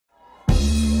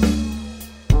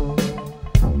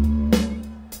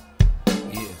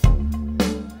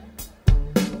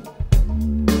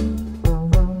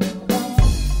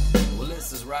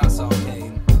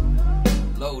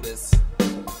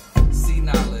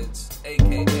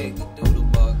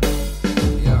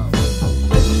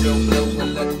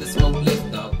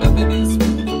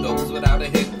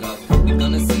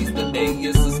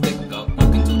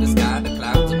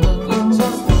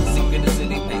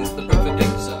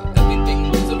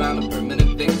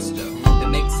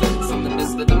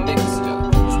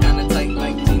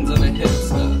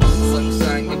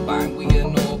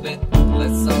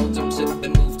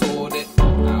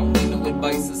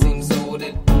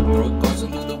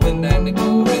time to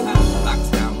go it. Locks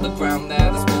down the ground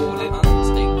that is folded.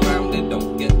 Stay grounded,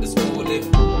 don't get distorted.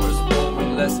 First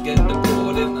flowing, let's get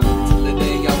deported. Till the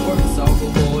day I work's all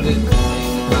rewarded. Ain't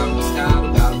the cloud in the sky,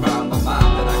 but gotta ride my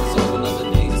mind that I can solve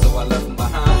another day, so I left them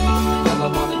behind. All I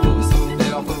wanna do is hold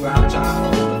it off around,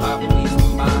 trying to hold the power peace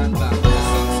of mind. Like the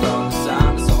sun starting to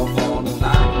shine, it's all falling in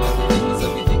line. Everything is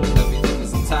everything, and everything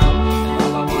is in time. And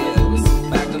all I wanna do is sit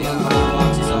back in my mind,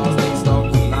 watch us all stay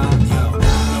starting in line.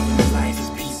 Life is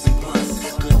peace and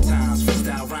blunts, good times,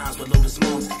 freestyle rhymes with Lotus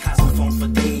monks. Phone for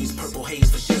days, purple haze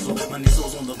for shizzle. My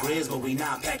nizzles on the grids, but we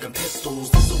not packing pistols.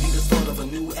 This'll be the start of a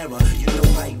new era. You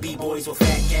know, like B-boys or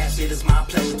fat cats, it is my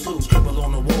pleasure to scribble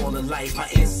on the wall of life. My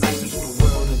insights into the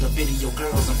world of the video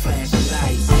girls and flashing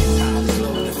lights. Time is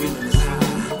low, the feeling is high.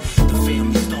 The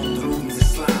family's stone, the room is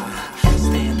slide.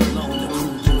 Stand alone, the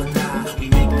crew do or die. We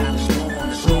make knowledge more on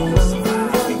the strong to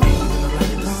survive. We made in the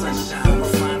light of the sunshine.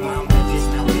 We'll find my methods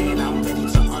now, man, I'm ready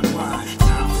to unwind.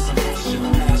 Time for some action,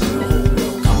 imagine the whole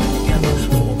world coming together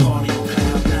for a party on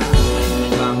cloud nine.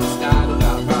 Climb the sky, don't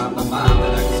gotta ride my mind,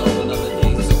 but I can solve another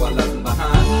day, so I left them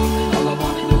behind. All I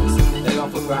wanna do is stay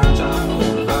off the ground, trying to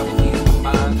hold the power peace of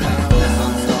mind. The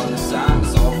sun's starting to shine,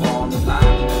 it's all falling in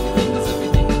line. And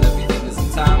everything is in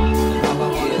time. And all I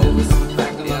wanna do is sit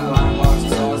back in my mind, watch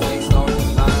us all stay starting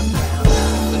in line.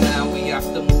 So now we have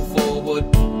to move forward,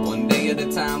 one day at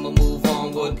a time we'll move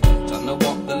onward. Trying to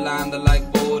walk the line, the light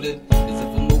bordered. Cause if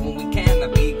we're moving, we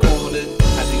cannot be cornered.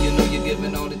 How do you know you're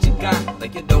giving all that you got?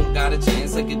 Like you don't got a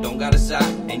chance, like you don't got a shot.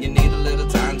 And you need a little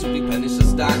time to replenish your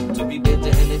stock, to rebuild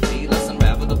your energy, let's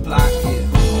unravel the plot.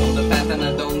 Yeah, on the path and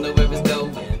I don't know where it's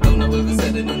going. Don't know if it's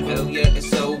headed in hell, yeah, it's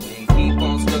showing. Keep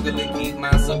on struggling, keep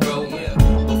my soul growing. Yeah,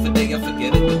 but for day I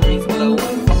forget it, the breeze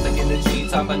blowing. Like in the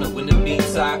treetop, I know when the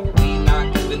beats hot. We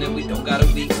not giving it, we don't got a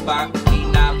weak spot. We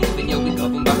not leaving, yo, we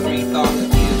governed by free thought.